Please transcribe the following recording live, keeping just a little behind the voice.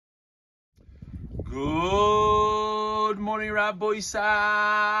Good morning, Rabbi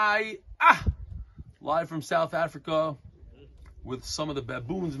Sai. Live from South Africa with some of the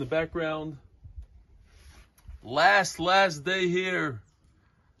baboons in the background. Last day here.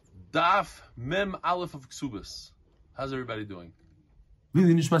 Daf Mem Aleph of Kesubos. How's everybody doing?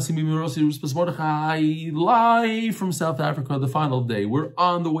 Live from South Africa, the final day. We're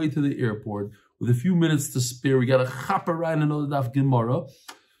on the way to the airport with a few minutes to spare. We got a chopper ride and another Daf Gemara.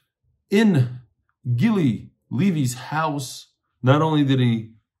 In Gili Levy's house, not only did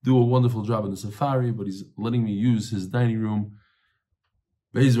he do a wonderful job in the safari, but he's letting me use his dining room.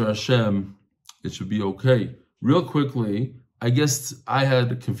 Be'ezer Hashem, it should be okay. Real quickly, I guess I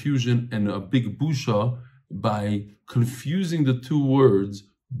had confusion and a big busha by confusing the two words,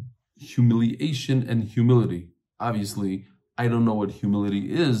 humiliation and humility. Obviously, I don't know what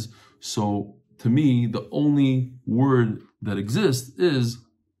humility is, so to me, the only word that exists is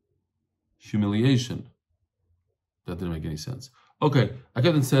humiliation. That didn't make any sense. Okay, I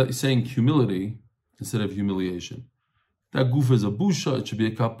kept on saying humility instead of humiliation. That goof is a busha. It should be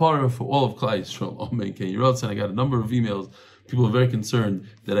a kapara for all of Klai Yisrael. Oh man, can you and I got a number of emails. People are very concerned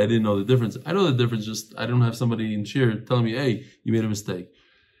that I didn't know the difference. I know the difference, just I don't have somebody in cheer telling me, hey, you made a mistake.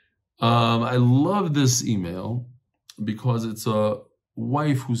 I love this email because it's a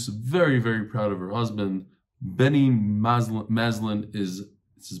wife who's very, very proud of her husband. Benny Maslin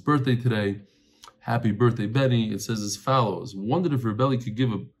it's his birthday today. Happy birthday, Benny. It says as follows. Wondered if Rebelli could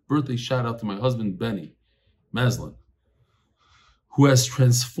give a birthday shout out to my husband, Benny Maslin, who has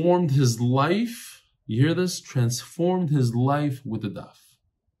transformed his life. You hear this? Transformed his life with the daf.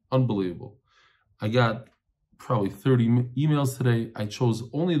 Unbelievable. I got probably 30 emails today. I chose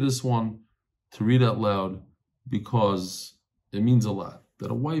only this one to read out loud because it means a lot. That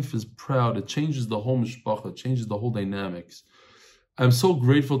a wife is proud. It changes the whole mishpacha. It changes the whole dynamics. I'm so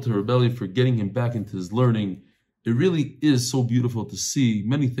grateful to Rebelli for getting him back into his learning. It really is so beautiful to see.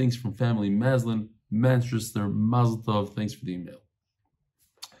 Many thanks from family. Maslin, Manchester, Mazel Tov. Thanks for the email.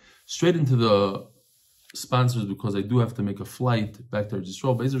 Straight into the sponsors because I do have to make a flight back to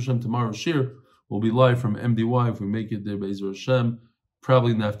Israel. Be'ezer Hashem, tomorrow Shir will be live from MDY if we make it there. Be'ezer Hashem,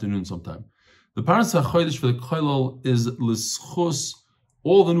 probably in the afternoon sometime. The Paras HaChodesh for the Koilol is zchus,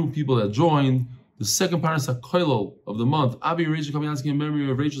 all the new people that joined. The second Paras HaKoilol of the month, Abi Rachel Kamiansky in memory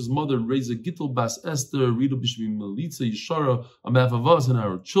of Rachel's mother, Reza Gittel Bas Esther, Rita Bishmi Melitza Yishara, on behalf of us and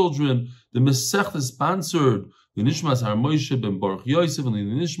our children. The Masech is sponsored. The Nishmas Har Moshe ben Baruch Yosef and the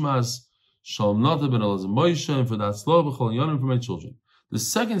Nishmas Shalom ben Elazar Moshe, and for that Slow B'chol Yonim for my children. The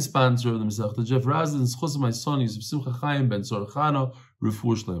second sponsor of the Masech, Jeff Razin, zchus of my son, Yosef Simcha Chaim ben Sara Klein,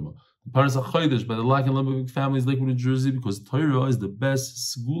 Refuah Shlaima. The Paras HaChodesh by the Lock and Lebovic families, Lakewood NJ, because Torah is the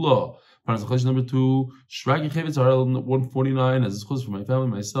best segula. Paras HaChodesh number 2, Shragi Chafetz RL149 as zchus for my family,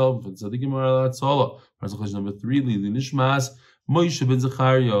 myself, and Tzaddikim of RL Hatzalah. Paras HaChodesh number 3, Eli Nishmas Moshe ben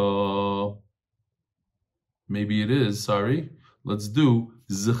Zechariah. Maybe it is, sorry. Let's do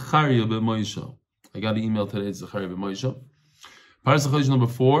Zechariah ben Moshe. I got an email today, Zechariah ben Moshe. Paras HaChodesh number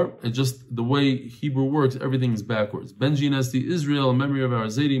 4, and just the way Hebrew works, everything is backwards. Benjy Estie Israel in memory of our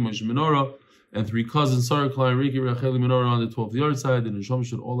Zayde Moshe Menora, and 3 cousins, Sara Klein, Ricki Racheli Menora on the 12th yard side, and the Neshama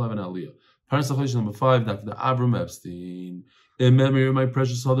should all have an aliyah. Paras HaChodesh number 5, Dr. Avrum Epstein, in memory of my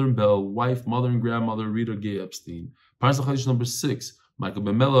precious Southern Belle, wife, mother, and grandmother, Rita Gay Epstein. Paras HaChodesh number 6, Michael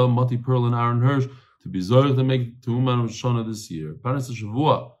ben Mela, Motty Perl Aaron Hirsch, to be zorg to make it to Uman Rosh this year. Paras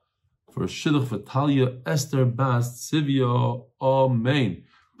HaShavua, for Shidduch for Talia Esther Bas Tzivia. Amen.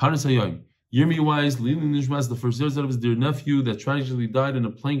 Paras HaYom. Yirmi Wise, Lili Nishmas, the first years of his dear nephew that tragically died in a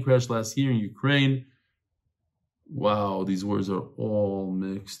plane crash last year in Ukraine. Wow, these words are all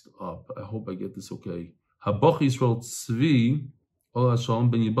mixed up. I hope I get this okay. Haboch Yisrael Tzvi, Ola Shalom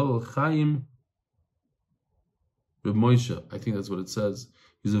Ben Chaim Reb Moshe. I think that's what it says.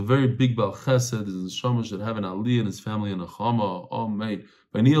 He's a very big Baal Chesed. His neshama should have an aliyah in his family and a chama. Amen.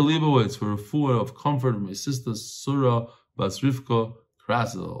 By Nia Leibowitz for a refuah of comfort of my sister Sara Bas Rivka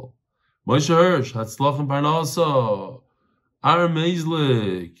Krasel. Moshe Hirsch, hatzlacha parnasa. Aaron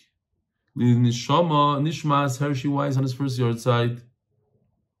Meislik. Nishama, Nishmas, Hershey Wise on his first yard side.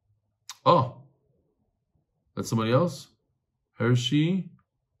 Oh, that's somebody else? Hershey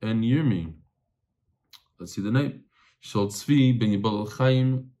and Yirmi. Let's see the name. Shol Tzvi ben Yibal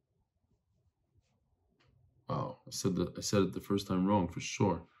Chaim. Wow, I said it the first time wrong for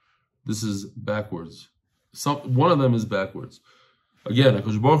sure. This is backwards. One of them is backwards. Again,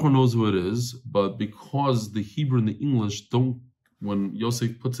 HaKadosh Baruch Hu knows who it is, but because the Hebrew and the English don't, when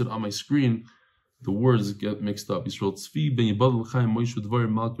Yosef puts it on my screen, the words get mixed up. Yisrael Tzvi ben Yibal Chaim Moshe Dvar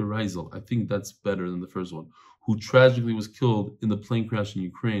Malka Reisel. I think that's better than the first one. Who tragically was killed in the plane crash in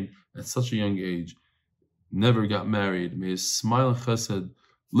Ukraine at such a young age. never got married. May his smile and chesed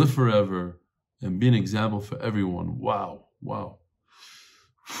live forever and be an example for everyone. Wow, wow.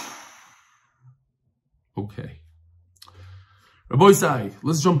 Okay. Rabbi Sai,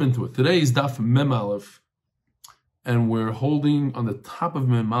 let's jump into it. Today is Daf Mem Aleph, and we're holding on the top of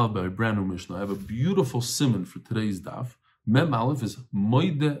Mem Aleph by a brand new Mishnah. I have a beautiful simon for today's Daf. Mem Aleph is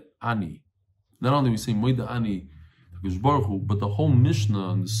Moide Ani. Not only we say Moide Ani, Barchu, but the whole Mishnah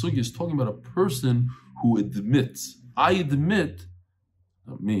and the Sugi is talking about a person who admits. I admit,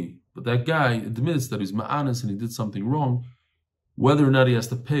 not me, but that guy admits that he's ma'anis and he did something wrong. Whether or not he has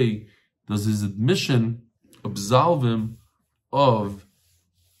to pay, does his admission absolve him of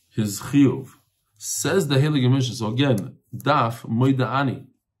his chiyuv? Says the Heilige Mishnah. So again, Daf Moida Ani.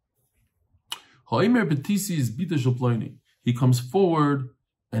 Ha'omer betisi is bita shel ploini. He comes forward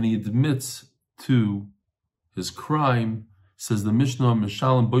and he admits to his crime. Says the Mishnah,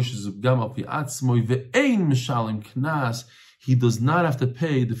 Mishalim boishes gam al pi atzmoi ve'ein mishalim knas. He does not have to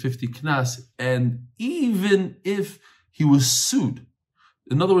pay the 50 knas, and even if he was sued.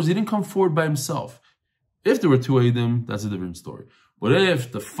 In other words, he didn't come forward by himself. If there were two Eidim, that's a different story. But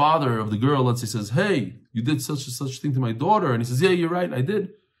if the father of the girl, let's say, says, hey, you did such and such thing to my daughter, and he says, yeah, you're right, I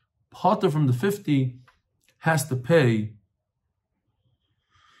did. Potter from the 50 has to pay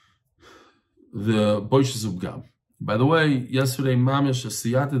the boishes of gam. By the way, yesterday, Mamish,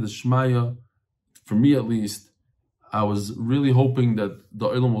 Asiyata the Shmaya, for me at least, I was really hoping that the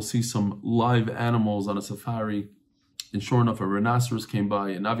Olam will see some live animals on a safari. And sure enough, a rhinoceros came by.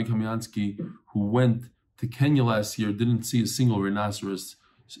 And Avi Kamiansky, who went to Kenya last year, didn't see a single rhinoceros.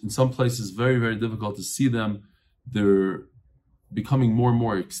 In some places, very, very difficult to see them. They're becoming more and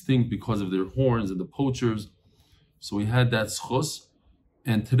more extinct because of their horns and the poachers. So we had that zchus.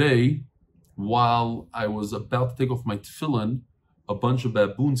 And today, while I was about to take off my tefillin, a bunch of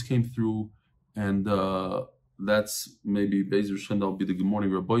baboons came through, and that's maybe Bezer Shendal be the Good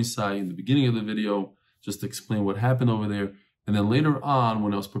Morning Rabbi Sai in the beginning of the video, just to explain what happened over there. And then later on,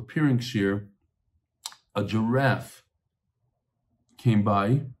 when I was preparing shir, a giraffe came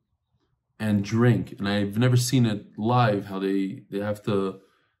by and drank. And I've never seen it live, how they have to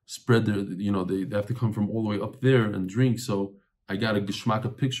spread their, they have to come from all the way up there and drink. So I got a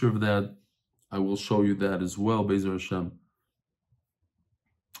geshmaka picture of that. I will show you that as well, Bezer Hashem.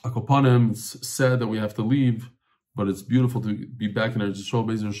 Akopanim, it's sad that we have to leave, but it's beautiful to be back in our show,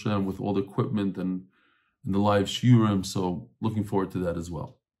 Bezer Hashem, with all the equipment and the live shiurim. So looking forward to that as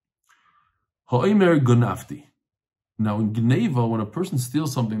well. Ha'omer gonafti. Now in Gneva, when a person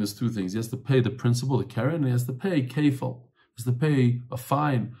steals something, there's two things. He has to pay the principal, the keren, and he has to pay kefal. He has to pay a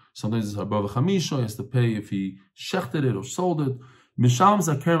fine. Sometimes it's harbava chamisha. He has to pay if he shechted it or sold it. Misham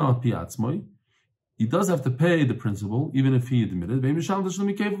zakeren al piatzmoi. He does have to pay the principal, even if he admitted. But if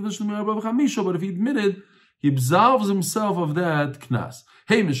he admitted, he absolves himself of that knas.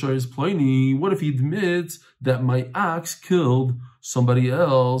 Hey, Mishar is ploini. What if he admits that my ox killed somebody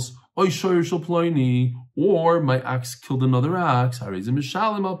else? Or my ox killed another ox.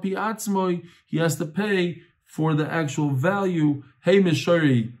 He has to pay for the actual value. Hey,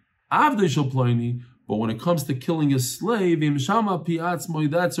 Mishari, but when it comes to killing a slave, that's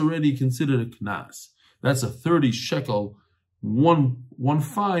already considered a knas. That's a 30 shekel, one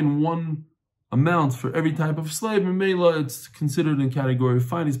fine, one amount for every type of slave. In Mela, it's considered in category of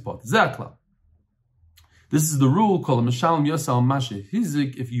fine pot. Zakla. This is the rule called a Mishalim Yasal Mashe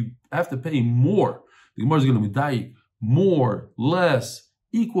Hizik. If you have to pay more, the Gemara is going to be daik, more, less,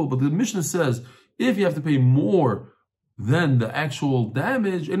 equal. But the Mishnah says if you have to pay more than the actual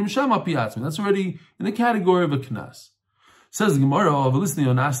damage, and Mishama Piatzman, that's already in the category of a knas. Says the Gemara of listening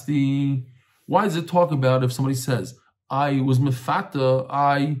on Asti. Why does it talk about if somebody says, I was mefata,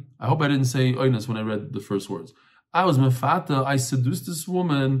 I hope I didn't say oinus when I read the first words. I was mefata, I seduced this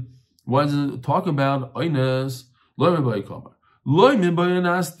woman. Why does it talk about oinus?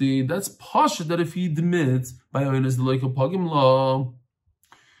 That's pasha that if he admits by oinus the like of pagim law,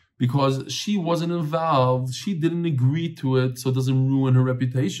 because she wasn't involved, she didn't agree to it, so it doesn't ruin her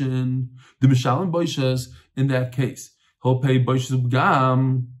reputation. The mishalim boishes in that case, he'll pay boishes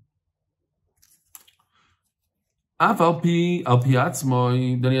gam. Then he does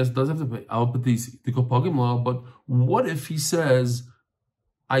have to pay al patisi to go pagim law. But what if he says,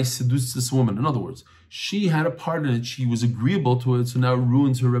 I seduced this woman? In other words, she had a part in it, she was agreeable to it, so now it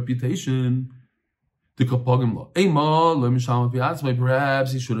ruins her reputation. Perhaps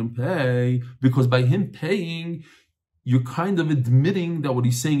he shouldn't pay, because by him paying, you're kind of admitting that what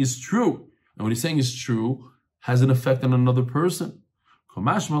he's saying is true. And what he's saying is true has an effect on another person.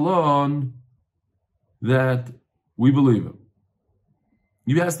 Kamash Malon, that we believe him.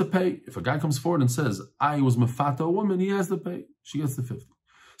 he has to pay. If a guy comes forward and says, I was mafata a woman, he has to pay. She gets the 50.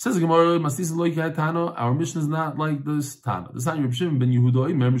 Says the Gemara, our mission is not like this Tana. The sign of Shimon ben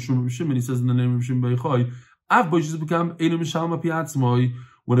Yehuda, he says in the name of Shimon ben Yehuda,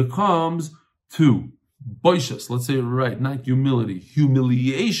 when it comes to boishas, let's say it right, not humility,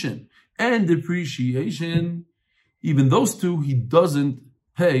 humiliation and depreciation, even those two, he doesn't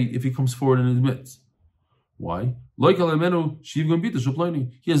pay if he comes forward and admits. Why? He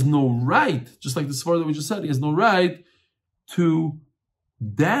has no right, just like the Svar that we just said, he has no right to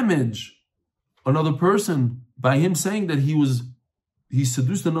damage another person by him saying that he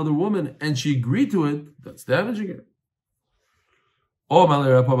seduced another woman and she agreed to it. That's damaging her. Oh,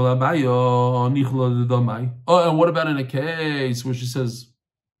 and what about in a case where she says,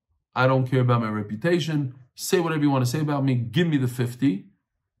 I don't care about my reputation, say whatever you want to say about me, give me the 50.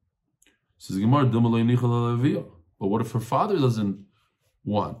 Says Gemara, but what if her father doesn't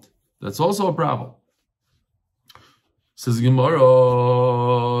want? That's also a problem. Says Gemara,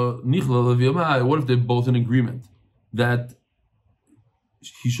 what if they're both in agreement that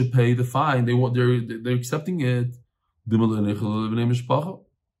he should pay the fine? They're accepting it.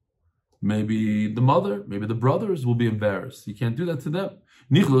 Maybe the mother, maybe the brothers will be embarrassed. You can't do that to them.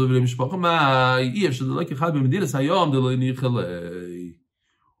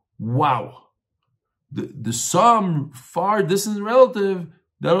 Wow. There's some far distant relative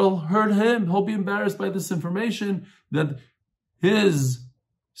that'll hurt him. He'll be embarrassed by this information that his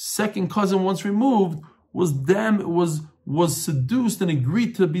second cousin, once removed, was seduced and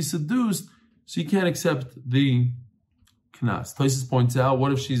agreed to be seduced, so you can't accept the knas. Taisus points out,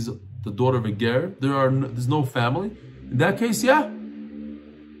 what if she's the daughter of a ger? There's no family. In that case, yeah,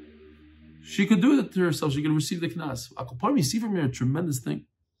 she could do it to herself. She could receive the knas. Akopar, you see from here a tremendous thing.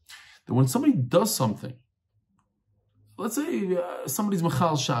 That when somebody does something, let's say somebody's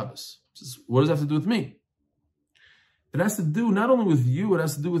Machal Shabbos, what does that have to do with me? It has to do not only with you, it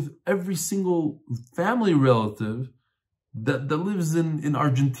has to do with every single family relative that lives in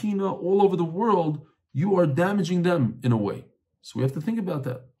Argentina, all over the world. You are damaging them in a way. So we have to think about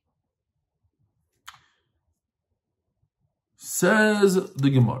that. Says the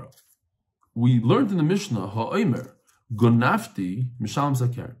Gemara, we learned in the Mishnah, Ha'omer, Gonafti, Mishalim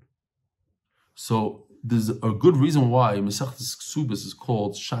Zakern. So there's a good reason why Mesechtes Kesubos is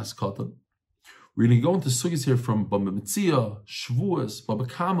called Shas Katan. We're going to go into sugyas here from Baba Metzia, Shavuos, Baba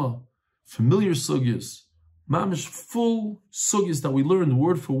Kama, familiar sugyas, mamish full sugyas that we learned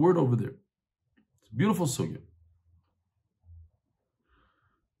word for word over there. It's a beautiful sugya.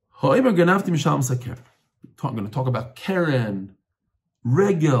 I'm going to talk about Keren,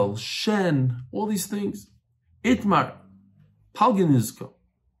 Regel, Shen, all these things. Itmar, Palganizko.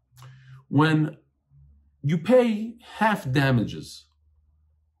 When you pay half damages,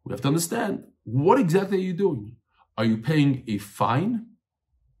 we have to understand, what exactly are you doing? Are you paying a fine?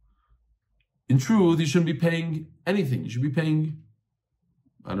 In truth, you shouldn't be paying anything. You should be paying,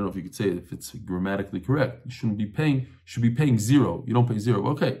 I don't know if you could say it if it's grammatically correct. You should be paying zero. You don't pay zero.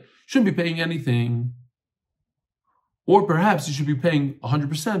 Okay, you shouldn't be paying anything. Or perhaps you should be paying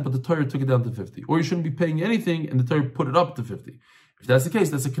 100%, but the Torah took it down to 50. Or you shouldn't be paying anything and the Torah put it up to 50. If that's the case,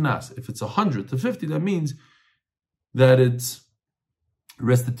 that's a knas. If it's 100 to 50, that means that it's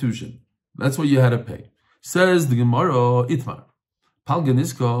restitution. That's what you had to pay. Says the Gemara, Itmar.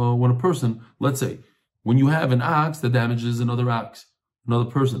 Palganiska, when a person, let's say, when you have an ox that damages another ox, another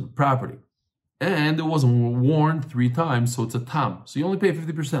person, property, and it wasn't warned 3 times, so it's a tam. So you only pay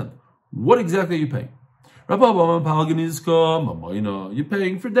 50%. What exactly are you paying? You're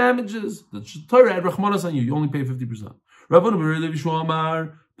paying for damages. The Torah had rachmanas on you. You only pay 50%.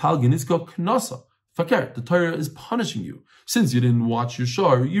 The Torah is punishing you. Since you didn't watch your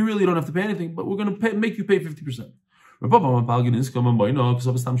shor, you really don't have to pay anything, but we're going to make you pay 50%.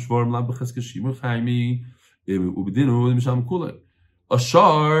 A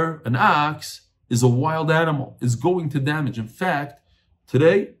shor, an ox, is a wild animal, is going to damage. In fact,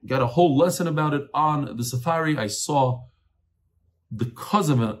 today, got a whole lesson about it on the safari. I saw the cuz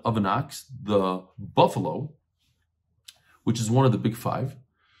of an ox, the buffalo, which is one of the big 5.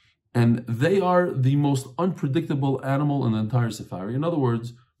 And they are the most unpredictable animal in the entire safari. In other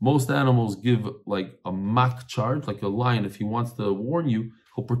words, most animals give like a mock charge, like a lion. If he wants to warn you,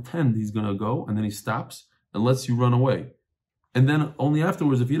 he'll pretend he's going to go, and then he stops and lets you run away. And then only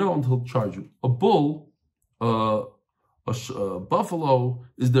afterwards, if you don't, he'll charge you. A bull, a buffalo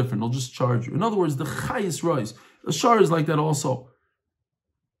is different. They'll just charge you. In other words, the chayis rise. A shar is like that also.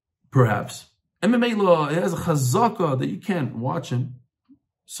 Perhaps. MMA law, it has a chazaka that you can't watch him.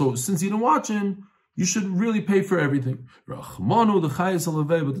 So since you didn't watch him, you should really pay for everything. Rachmanu the chayes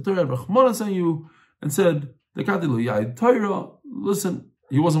alavei, but the Torah had Rachmanas on you and said, listen,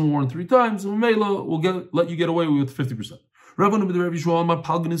 he wasn't warned 3 times, and Mela will let you get away with 50%.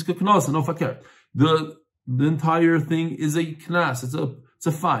 The entire thing is a knas, it's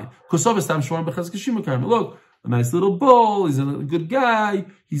a fine. Look, a nice little bull, he's a good guy,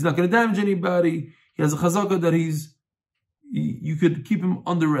 he's not going to damage anybody, he has a chazaka that you could keep him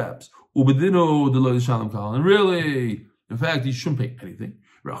under wraps. And really, in fact, he shouldn't pay anything.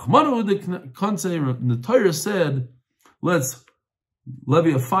 Rachmanu, the Torah said, let's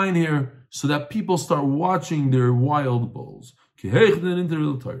levy a fine here so that people start watching their wild bulls.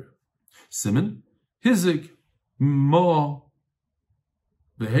 Simon, hizik, mo,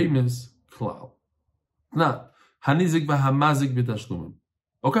 behemis, klal. Not hanizik v'hamazik b'tashlumim.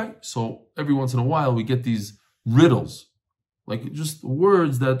 Okay, so every once in a while we get these riddles, like just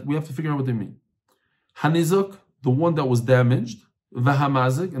words that we have to figure out what they mean. Hanizuk, the one that was damaged,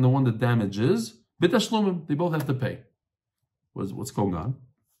 v'hamazik, and the one that damages, b'tashlumim, they both have to pay. What's going on?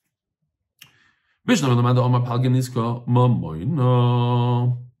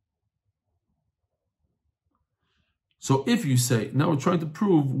 So if you say, now we're trying to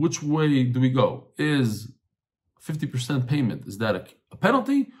prove which way do we go. Is 50% payment, is that a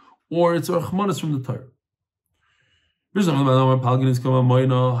penalty, or it's a rachmanas from the Torah?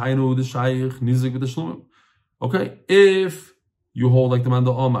 Okay, if you hold like the man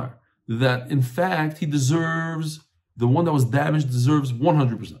the Omar, that in fact he deserves, the one that was damaged deserves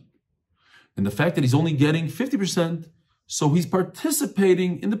 100%. And the fact that he's only getting 50%, so he's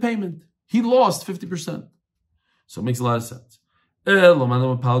participating in the payment. He lost 50%. So it makes a lot of sense.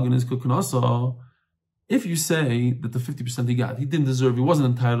 If you say that the 50% he got, he didn't deserve, he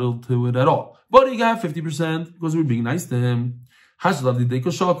wasn't entitled to it at all. But he got 50% because we were being nice to him. So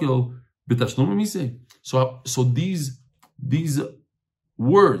these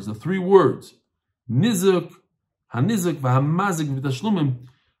words, the 3 words, nizuk, hanizuk, v'hamazik, v'tashlumim,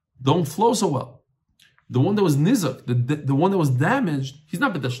 don't flow so well. The one that was nizuk, the one that was damaged, he's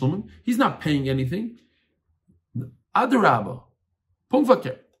not b'tashlumim, he's not paying anything. Adarabah,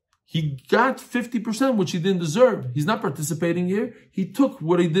 pungvaker. He got 50%, which he didn't deserve. He's not participating here. He took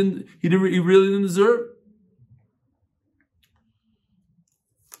what he really didn't deserve.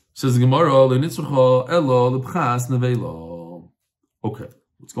 Says the Gemara, okay,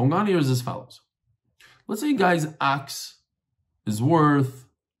 what's going on here is as follows. Let's say a guy's ox is worth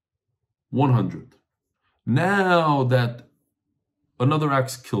 100. Now that another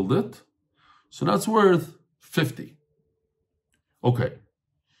ox killed it, so now it's worth 50. Okay,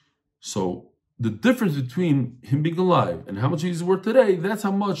 so the difference between him being alive and how much he's worth today, that's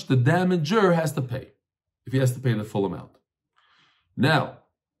how much the damager has to pay, if he has to pay the full amount. Now,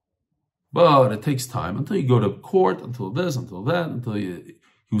 but it takes time until you go to court, until this, until that, until he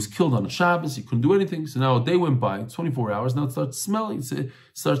was killed on a Shabbos, he couldn't do anything. So now a day went by, 24 hours, now it starts smelling, it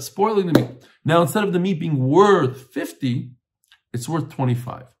starts spoiling the meat. Now instead of the meat being worth 50, it's worth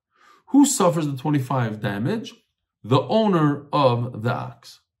 25. Who suffers the 25 damage? The owner of the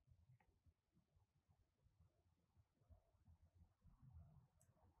ox.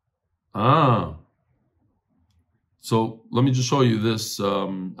 So let me just show you this. I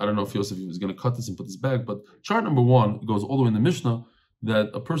don't know if Yosef was going to cut this and put this back, but chart number 1 goes all the way in the Mishnah that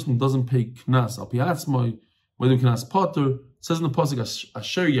a person doesn't pay knas al pi atzmai, whether knas potter. Says in the pasuk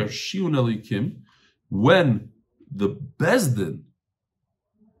asher yarshiun elikim, when the bezdin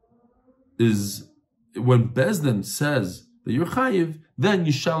says that you're chayiv, then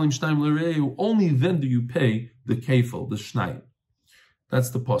yishalim shnayim l'reu, only then do you pay the kefil, the shnayim. That's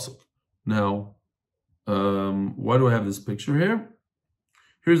the pasuk. Now, why do I have this picture here?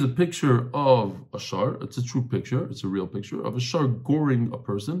 Here's a picture of a shar. It's a true picture. It's a real picture of a shar goring a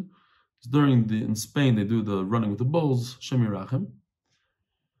person. In Spain, they do the running with the bulls, Shem Yirachem.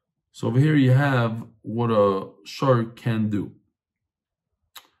 So over here you have what a shar can do.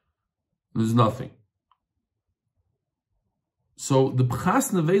 There's nothing. So the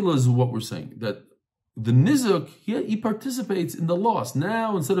B'chas Nevela is what we're saying, that the Nizuk, he participates in the loss.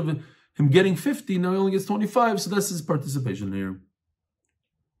 Now, instead of him getting 50, now he only gets 25, so that's his participation here.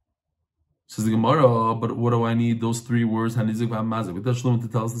 Says the Gemara, but what do I need? Those 3 words, Hanizuk v'hamazik. With that Shalom to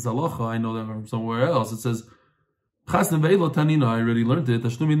tell us this halacha, I know that from somewhere else. It says, Chas nevelo tanina, I already learned it.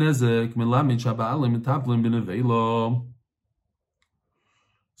 Tashlumi nezek, melamid shaba'alim, metaplim b'nevelo.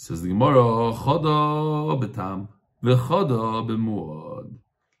 Says the Gemara, choda betam, v'choda b'muad.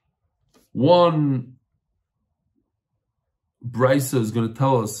 One Brisa is going to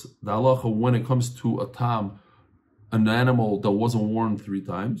tell us the halacha when it comes to a tam, an animal that wasn't worn 3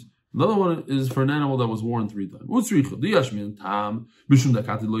 times. Another one is for an animal that was worn 3 times.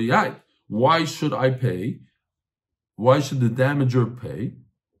 Why should I pay? Why should the damager pay?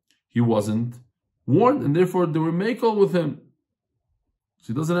 He wasn't warned, and therefore they were makel with him. So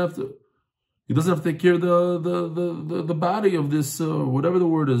he doesn't have to take care of the body of this whatever the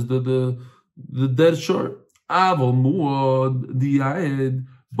word is, the dead shore.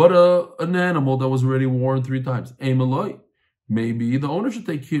 But an animal that was already worn 3 times. Maybe the owner should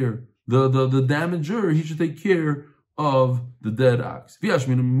take care. The damager, he should take care of the dead ox.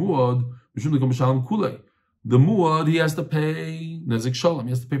 The muad, he has to pay nezek shalom.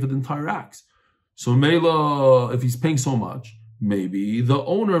 He has to pay for the entire ox. So Mela, if he's paying so much, maybe the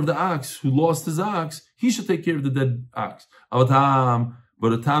owner of the ox who lost his ox, he should take care of the dead ox.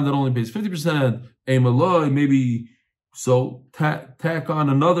 But a time that only pays 50%, maybe so tack on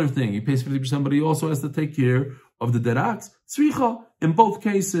another thing. He pays 50%, but he also has to take care of the dead ox. Tzricha, in both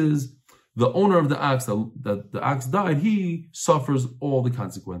cases, the owner of the ox that the ox died, he suffers all the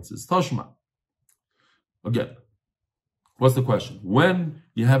consequences. Tashma. Again, what's the question? When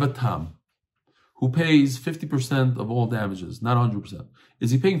you have a tam who pays 50% of all damages, not 100%, is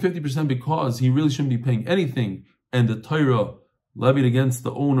he paying 50% because he really shouldn't be paying anything and the Torah levied against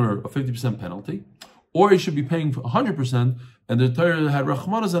the owner a 50% penalty? Or he should be paying 100% and the Torah had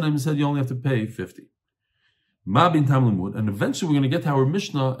rachmanas on him and said you only have to pay 50. Ma bin tam lemud, and eventually we're going to get to our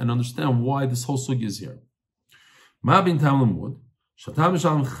Mishnah and understand why this whole sugi is here. Ma bin tam lemud, shatam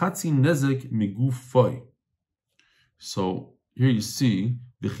shalom chatzi nezek migufay. So here you see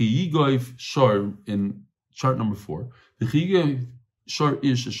the chiyigoif shar in chart number 4. The chiyigoif shar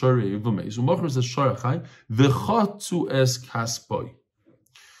ish a shar v'meis u'mocher is a shar Chaim v'chatzu es kaspoy.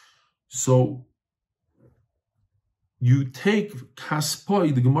 So you take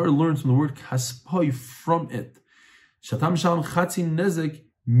kaspoy, the Gemara learns from the word kaspoy from it. Shatam shalom chatzi nezek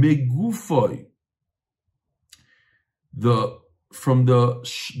megufoy. From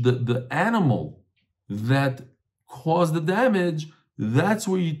the animal that caused the damage, that's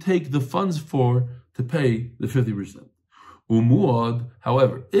where you take the funds for to pay the 50%. Umuad,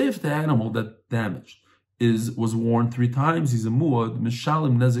 however, if the animal that damaged was worn 3 times, he's a muad,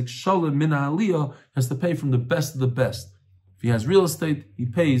 mishalim nezek shalim min aliyah, has to pay from the best of the best. If he has real estate, he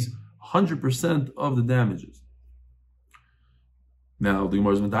pays 100% of the damages. Now the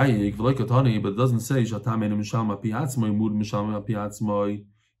Gemara is medayik, but it doesn't say shatam enu mishalim api atzmoi mud mishalim api atzmoi.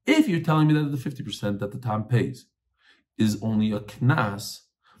 If you're telling me that the 50% that the tam pays is only a knas,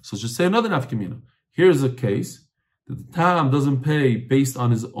 so just say another nafkamina. Here's a case that the tam doesn't pay based on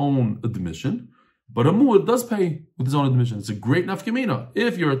his own admission, but a muad does pay with his own admission. It's a great nafkamina.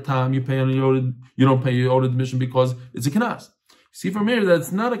 If you're a tam, you don't pay your own admission because it's a knas. See from here that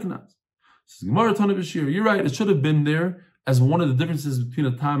it's not a knas. You're right, it should have been there as one of the differences between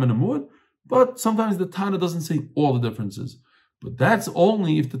a tam and a muad, but sometimes the Tana doesn't say all the differences. But that's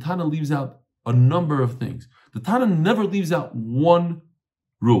only if the Tana leaves out a number of things. The Tana never leaves out one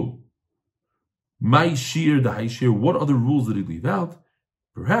rule. My shir, the high shir, what other rules did he leave out?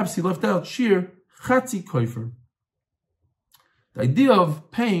 Perhaps he left out shir, chatzi koifer. The idea of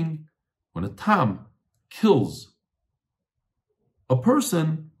paying when a tam kills a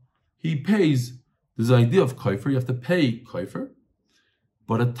person, he pays. There's the idea of koifer, you have to pay koifer,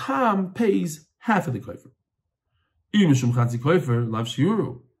 but a tam pays half of the koifer.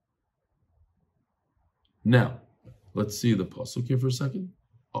 Now, let's see the pasuk here for a second.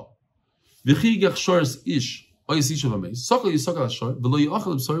 The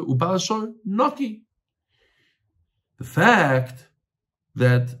fact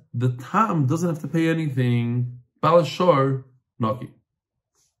that the tam doesn't have to pay anything, balashar naki.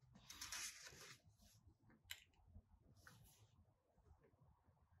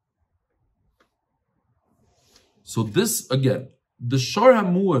 So this, again, the Shar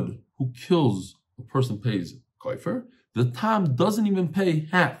HaMuad who kills a person pays koifer. The tam doesn't even pay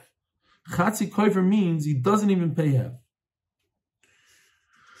half. Chatzi koifer means he doesn't even pay half.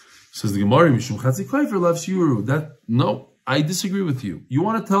 Says the Gemara, Mishum Chatzi koifer lav shiuru. No, I disagree with you. You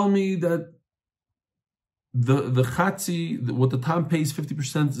want to tell me that the chatzi, what the tam pays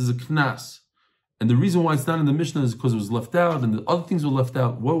 50% is a knas. And the reason why it's not in the Mishnah is because it was left out, and the other things were left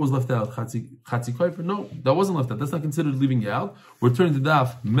out. What was left out? Chatzi koifer? No, that wasn't left out. That's not considered leaving it out. We're turning to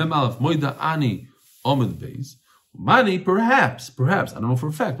Daf Mem Aleph Moida Ani Amud Beis. Mani, perhaps. I don't know for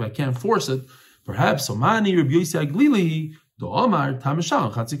a fact, but I can't force it. Perhaps so. Mani Rabbi Yosef Aglili Do Omar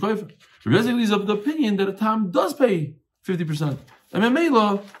Tamishal Chatzi koifer. Rabbi Yosef is of the opinion that a tam does pay 50%. And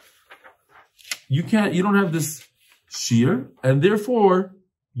Memela, you don't have this shear, and therefore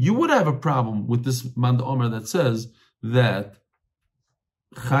you would have a problem with this Manda Omer that says that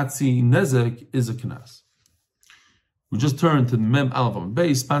Chatzi Nezek is a knas. We just turned to the Mem Aleph Amud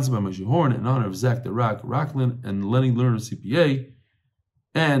Beis, sponsored by Moshe Horn in honor of Zach the Rocklin and Lenny Lerner CPA,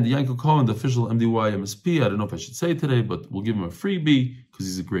 and Yanko Cohen, the official MDY MSP. I don't know if I should say today, but we'll give him a freebie because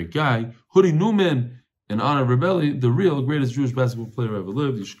he's a great guy. Hoodie Newman in honor of Rebelli, the real greatest Jewish basketball player ever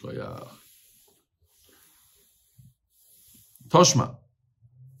lived. Yishkoyach. Toshma.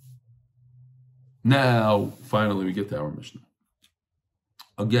 Now, finally, we get to our Mishnah.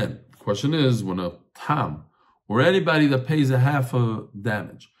 Again, the question is, when a tam, or anybody that pays a half of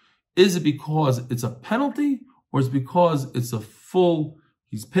damage, is it because it's a penalty, or is it because it's a full,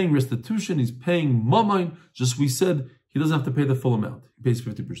 he's paying restitution, he's paying mamain, just we said he doesn't have to pay the full amount, he pays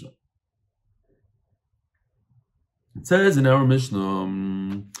 50%. It says in our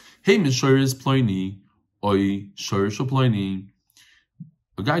Mishnah, hey, Mishoris Ploini, Oi, Shorish Ploini.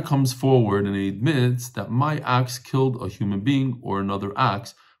 A guy comes forward and he admits that my ox killed a human being or another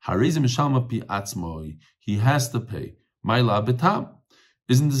ox. He has to pay. My la betam.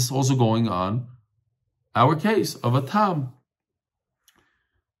 Isn't this also going on our case of a tam?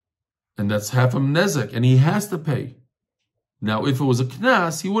 And that's half of nezek, and he has to pay. Now, if it was a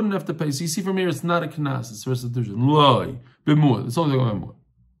knas, he wouldn't have to pay. So you see from here, it's not a knas, it's restitution. Loi, b'mud. It's only talking about mud.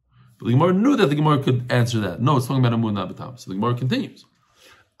 But the Gemara knew that the Gemara could answer that. No, it's talking about a mud, not betam. So the Gemara continues.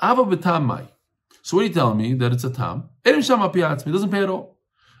 Ava betam mai. So what are you telling me? That it's a tam? It doesn't pay at all.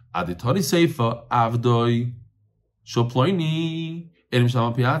 Aditari seifa avdoi shoploini.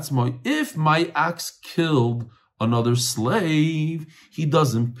 If my ox killed another slave, he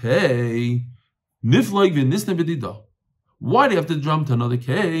doesn't pay. Why do you have to jump to another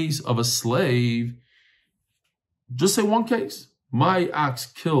case of a slave? Just say one case. My ox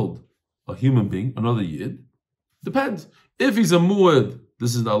killed a human being, another yid. Depends. If he's a muad,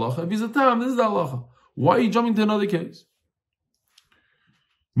 this is the halacha. If he's a tam, this is the halacha. Why are you jumping to another case?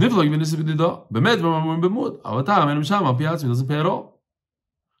 He doesn't pay at all.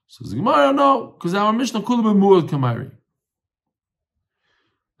 So the Gemara, no, because our Mishnah kula b'muad kamari.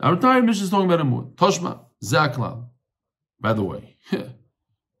 Our entire Mishnah is talking about a muad. Toshma, zaklam. By the way,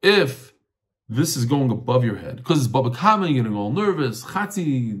 if this is going above your head, because it's baba kama, you're getting all nervous,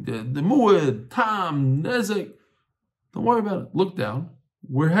 chatzi, the muad, tam, nezek, don't worry about it. Look down.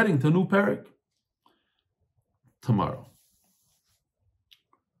 We're heading to a new parak tomorrow.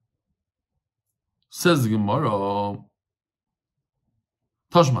 Says the Gemara,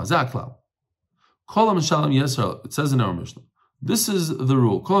 Toshma, Zaklam. Kolam Shalom Yisrael. It says in our Mishnah. This is the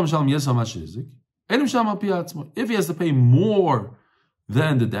rule. Kolam Shalom Yisrael Mashizik. If he has to pay more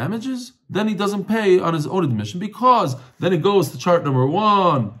than the damages, then he doesn't pay on his own admission, because then it goes to chart number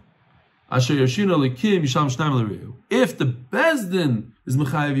 1. If the Bezdin is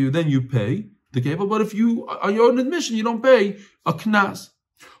mechayev you, then you pay the kepa. But if you on your own admission, you don't pay a knas.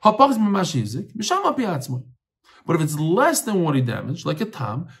 But if it's less than what he damaged, like a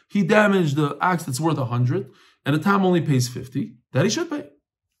tam, he damaged the ox that's worth 100, and the tam only pays 50, that he should pay.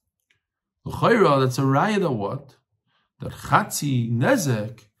 That's a raya that what? That chatzi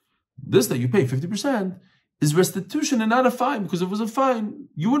nezek, this that you pay 50%, is restitution and not a fine, because if it was a fine,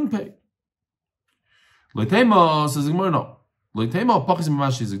 you wouldn't pay. Leitema says the Gemara, no. Leitema pachis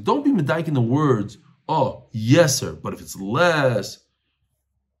mamash. Don't be medaik in the words. Oh, yes, sir. But if it's less,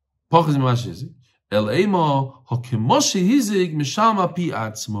 pachis mamash. Eleima hakemoshi hizik mishama pi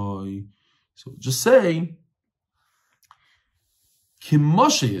atzmoi. So just say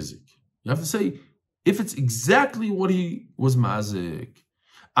kemoshi hizik. You have to say if it's exactly what he was mazik.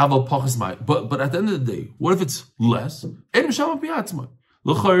 Aval pachis mai. But at the end of the day, what if it's less? Ein mishama pi atzmoi.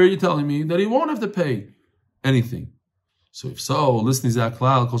 L'chayr, you're telling me that he won't have to pay anything. So if so, listen to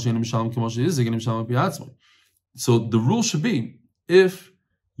Zaklal, kol she'enim shalom kemoshi hizik, enim shalom pi atzmoi. So the rule should be, if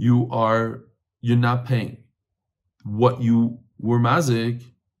you're not paying what you were mazik,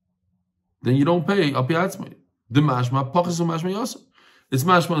 then you don't pay api atzmai. The mashma pachas mashma Yosef. It's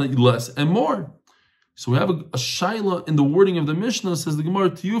mashma less and more. So we have a shaila in the wording of the Mishnah. Says the Gemara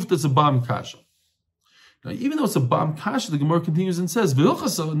tiyuf, that's a bam kasha. Now, even though it's a bam kasha, the Gemara continues and says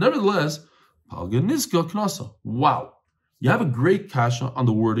v'ilchasa. Nevertheless, palga niska knasa. Wow, you have a great kasha on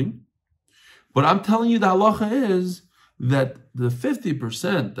the wording, but I'm telling you the halacha is that the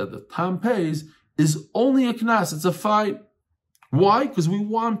 50% that the tam pays is only a knas. It's a fine. Why? Because we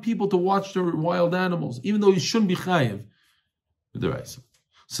want people to watch their wild animals, even though you shouldn't be chayiv.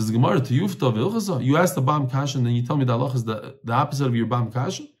 Says the Gemara to Yufta v'ilchasa. You ask the bam kasha, and then you tell me the halacha is the opposite of your bam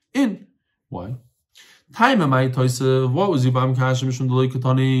kasha. In why? Time am I what was your bam kasha? Is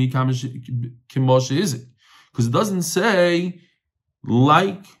it? Because it doesn't say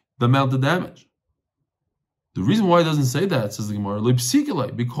like the amount of damage. The reason why it doesn't say that, says the Gemara,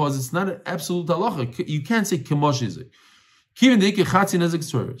 because it's not an absolute halacha. You can't say kemoshizik.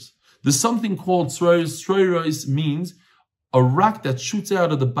 There's something called tzroiros, means a rock that shoots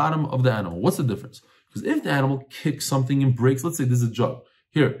out of the bottom of the animal. What's the difference? Because if the animal kicks something and breaks, let's say there's a jug.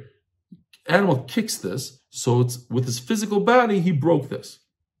 Here, animal kicks this, so it's with his physical body, he broke this.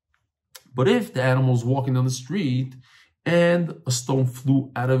 But if the animal's walking down the street and a stone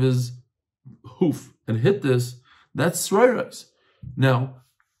flew out of his hoof and hit this, that's tzroiros. Now,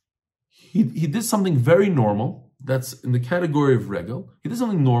 he did something very normal. That's in the category of regel. He did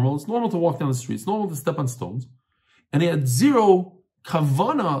something normal. It's normal to walk down the street. It's normal to step on stones. And he had zero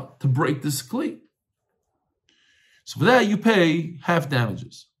kavana to break this kli. So for that, you pay half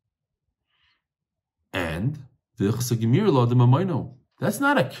damages. And that's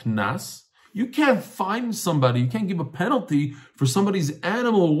not a knas. You can't fine somebody. You can't give a penalty for somebody's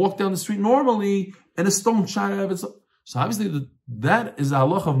animal walk down the street normally and a stone shot out of it. So obviously that is a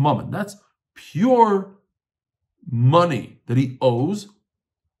halacha of mammon. That's pure money that he owes,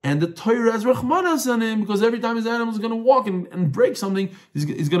 and the Torah has rachmanas on him because every time his animal is going to walk and break something, he's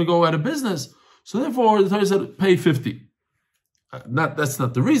going to go out of business. So therefore, the Torah said pay 50. That's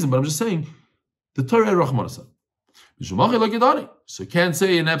not the reason, but I'm just saying the Torah had rachmanas on him. So you can't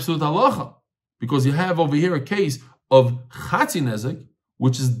say an absolute halacha because you have over here a case of chatzi nezek,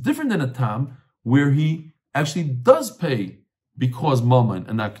 which is different than a tam, where he actually does pay because mammon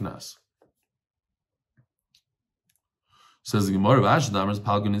and not knas. Says the Gemara,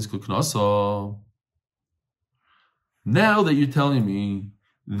 now that you're telling me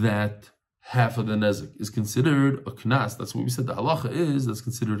that half of the nezek is considered a knas, that's what we said the halacha is, that's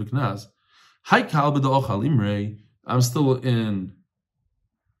considered a knas. I'm still in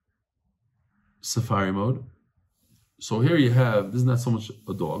safari mode. So here you have, this is not so much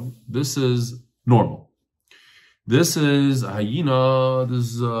a dog, this is normal. This is a hyena,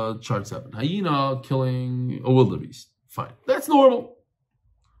 this is chart 7. Hyena killing a wildebeest. Fine, that's normal.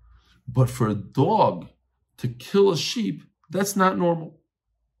 But for a dog to kill a sheep, that's not normal.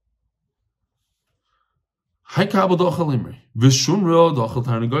 Here's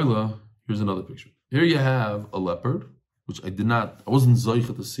another picture. Here you have a leopard, which I wasn't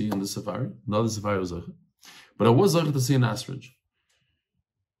zayde to see in the safari. Another safari was zayde. But I was zayde to see an ostrich.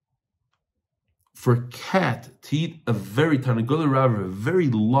 For a cat to eat a very tiny, a very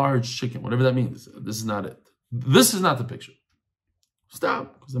large chicken, whatever that means, this is not it. This is not the picture.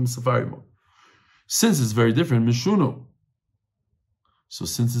 Stop, because I'm in safari mode. Since it's very different, mishuno. So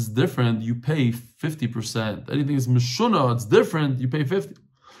since it's different, you pay 50%. Anything is mishuna, it's different, you pay 50.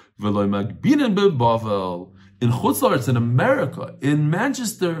 In Chutzlaretz, in America, in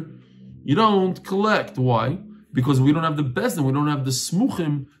Manchester, you don't collect. Why? Because we don't have the best and we don't have the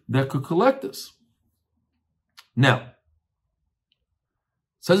smuchim that could collect this. Now, it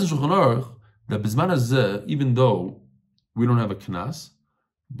says in Shulchan Aruch that Bizman Hazeh, even though we don't have a knas,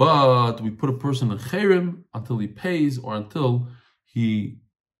 but we put a person in cherim until he pays or until he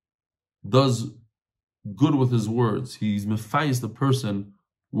does good with his words. He's mefayis the person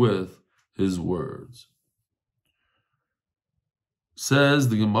with his words. Says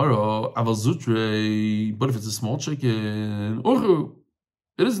the Gemara, Aval Zutre, but if it's a small chicken,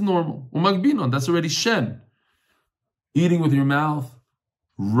 it is normal. Umagbinon, that's already shen. Eating with your mouth,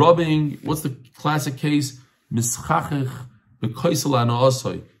 rubbing, what's the classic case? Mischachich bekoisel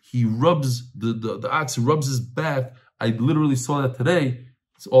anoasoi. He rubs, the ox rubs his back. I literally saw that today.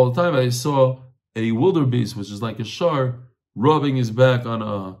 It's all the time. I saw a wildebeest, which is like a shar, rubbing his back on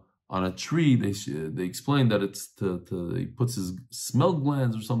a tree. They explained that it's he puts his smell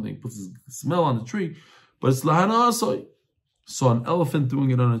glands or something, puts his smell on the tree, but it's lahana asoi. Saw an elephant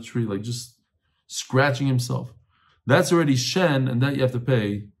doing it on a tree, like just scratching himself. That's already shen, and that you have to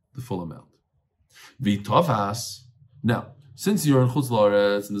pay the full amount. V'tovas. Now, since you're in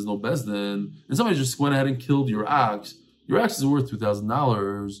Chutzlaretz and there's no bezdin, and somebody just went ahead and killed your ox is worth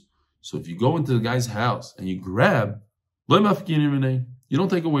 $2,000. So if you go into the guy's house and you grab, you don't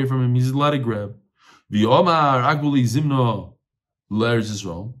take away from him. He's allowed to grab. V'omar aguli zimno l'Eretz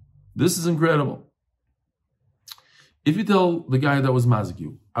Yisrael. This is incredible. If you tell the guy that was mazik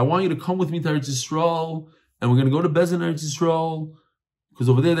you, I want you to come with me to Eretz Yisrael, and we're going to go to Bezdin Eretz Yisrael, because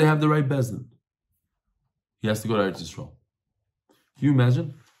over there they have the right Bezdin. He has to go to Eretz Yisrael. Can you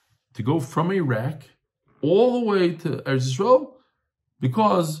imagine? To go from Iraq all the way to Eretz Yisrael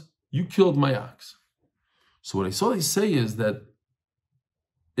because you killed my ox. So what I saw they say is that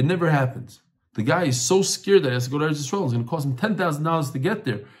it never happens. The guy is so scared that he has to go to Eretz Yisrael. It's going to cost him $10,000 to get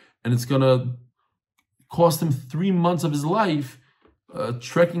there. And it's going to cost him 3 months of his life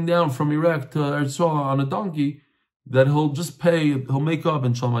trekking down from Iraq to Eretz Yisrael on a donkey, that he'll make up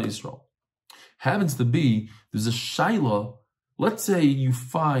in Shalom Yisrael. Happens to be, there's a shaila. Let's say you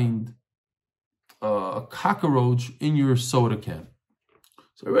find a cockroach in your soda can.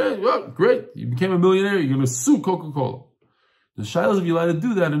 So, well, great, you became a millionaire, you're going to sue Coca-Cola. The shaila is if you're allowed to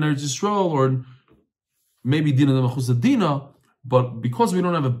do that in Eretz Yisrael, or maybe Dina de Mechus Dina, but because we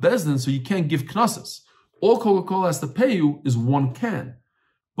don't have a bezdin, so you can't give knesses. All Coca-Cola has to pay you is one can.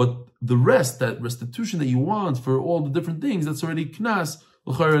 But the rest, that restitution that you want for all the different things, that's already knas,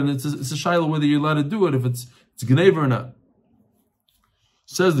 and it's a shaila whether you're allowed to do it, if it's gneva or not.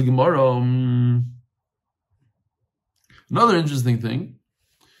 Says the Gemara, another interesting thing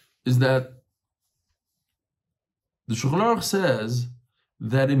is that the Shulchan Aruch says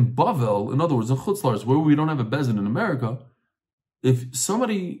that in Bavel, in other words, in Chutzlars, where we don't have a bezin in America, if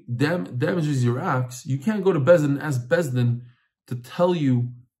somebody damages your ox, you can't go to Bezdin and ask Bezdin to tell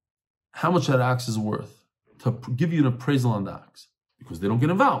you how much that ox is worth, to give you an appraisal on the ox, because they don't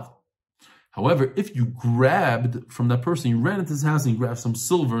get involved. However, if you grabbed from that person, you ran into his house and you grabbed some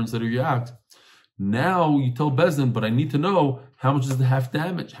silver instead of your ox, now you tell Bezdin, but I need to know how much is the half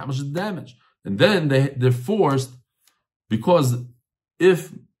damage, how much is the damage. And then they're forced, because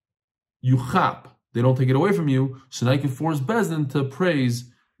if you chap, they don't take it away from you, so now you can force Bezdin to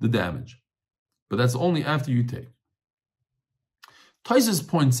appraise the damage. But that's only after you take. Taisus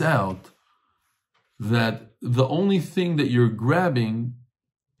points out that the only thing that you're grabbing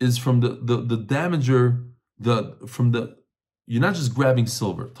is from the damager, you're not just grabbing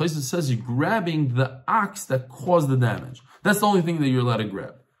silver. Taisus says you're grabbing the ox that caused the damage. That's the only thing that you're allowed to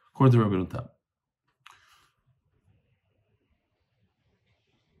grab, according to Rabbi Tam.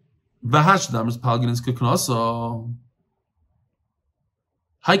 V'hashdam is palginus keknasa.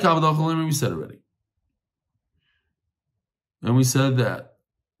 Hi kavadach, we said already. And we said that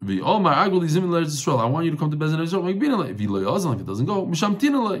I want you to come to Bezdin Israel. If he if it doesn't go,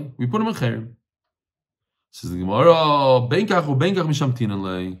 we put him in Chaim. Says the Gemara,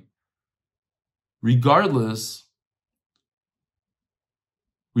 regardless,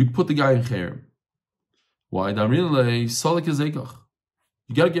 we put the guy in Chaim. Why?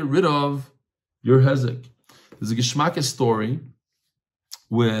 You got to get rid of your hezek. There's a Geshmaka story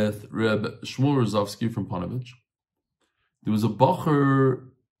with Reb Shmuel Rozovsky from Panovich. There was a bacher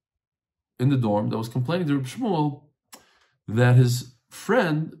in the dorm that was complaining to Reb Shmuel that his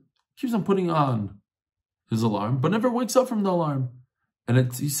friend keeps on putting on his alarm, but never wakes up from the alarm.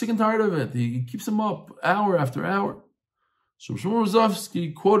 And he's sick and tired of it. He keeps him up hour after hour. So Reb Shmuel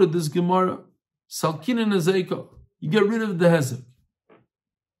Rozovsky quoted this Gemara, Salkinin Ezeka. You get rid of the hezek.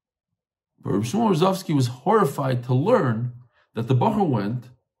 But Reb Shmuel Rozovsky was horrified to learn that the bacher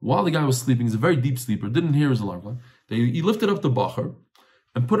went, while the guy was sleeping, he's a very deep sleeper, didn't hear his alarm clock, he lifted up the bacher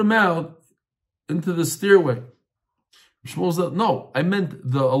and put him out into the stairway. Reb Shmuel said, no, I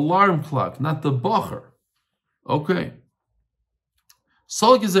meant the alarm clock, not the bacher. Okay.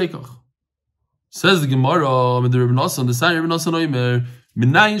 Salik Ezekach. Says the Gemara, the Rebbe Nosson, the sign Rebbe Nosson Oimer,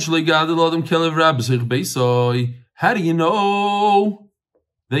 Minayin Shlei Gadol Adam Kelev Rab B'Seich Beisoi. How do you know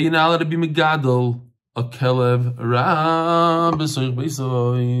that you're not allowed to be megadol a kelev ra b'soich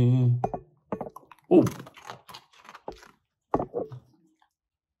beisoi? Oh.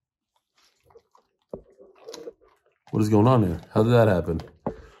 What is going on here? How did that happen?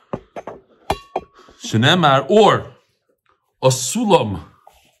 Shenemar, or a sulam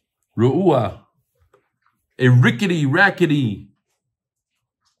ru'ua, a rickety, rackety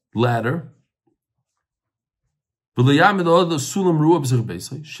ladder. You're not allowed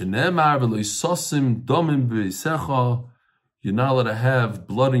to have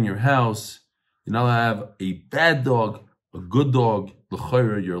blood in your house. You're not allowed to have a bad dog, a good dog.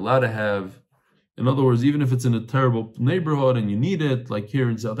 You're allowed to have, in other words, even if it's in a terrible neighborhood and you need it, like here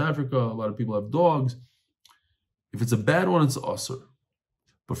in South Africa, a lot of people have dogs. If it's a bad one, it's asur.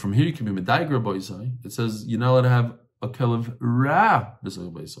 But from here, you can be medaiger boisai. It says you're not allowed to have a kelev ra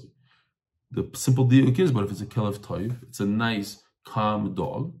boisai. The simple diuk is, but if it's a kelev toiv, it's a nice, calm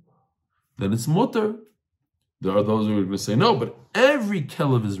dog, then it's mutter. There are those who are going to say, no, but every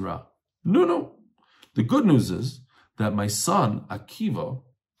kelev is ra. No. The good news is that my son, Akiva,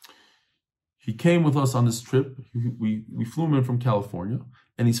 he came with us on this trip. We flew him in from California,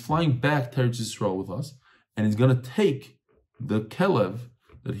 and he's flying back to Eretz Yisrael with us, and he's going to take the kelev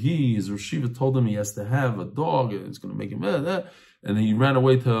that his Rashiva told him he has to have a dog, and it's going to make him and he ran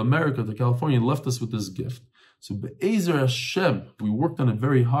away to America, to California, and left us with this gift. So Be'ezer Hashem, we worked on it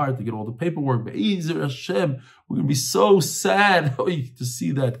very hard to get all the paperwork. Be'ezer Hashem, we're going to be so sad to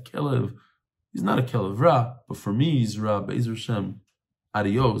see that kelev. He's not a kelev ra, but for me, he's ra. Be'ezer Hashem,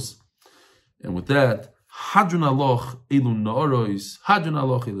 Adios. And with that, Hadran aloch elun na'arois, Hadran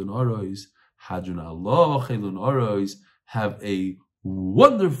aloch elun na'arois, Hadran aloch elun na'arois. Have a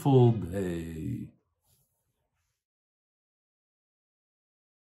wonderful day.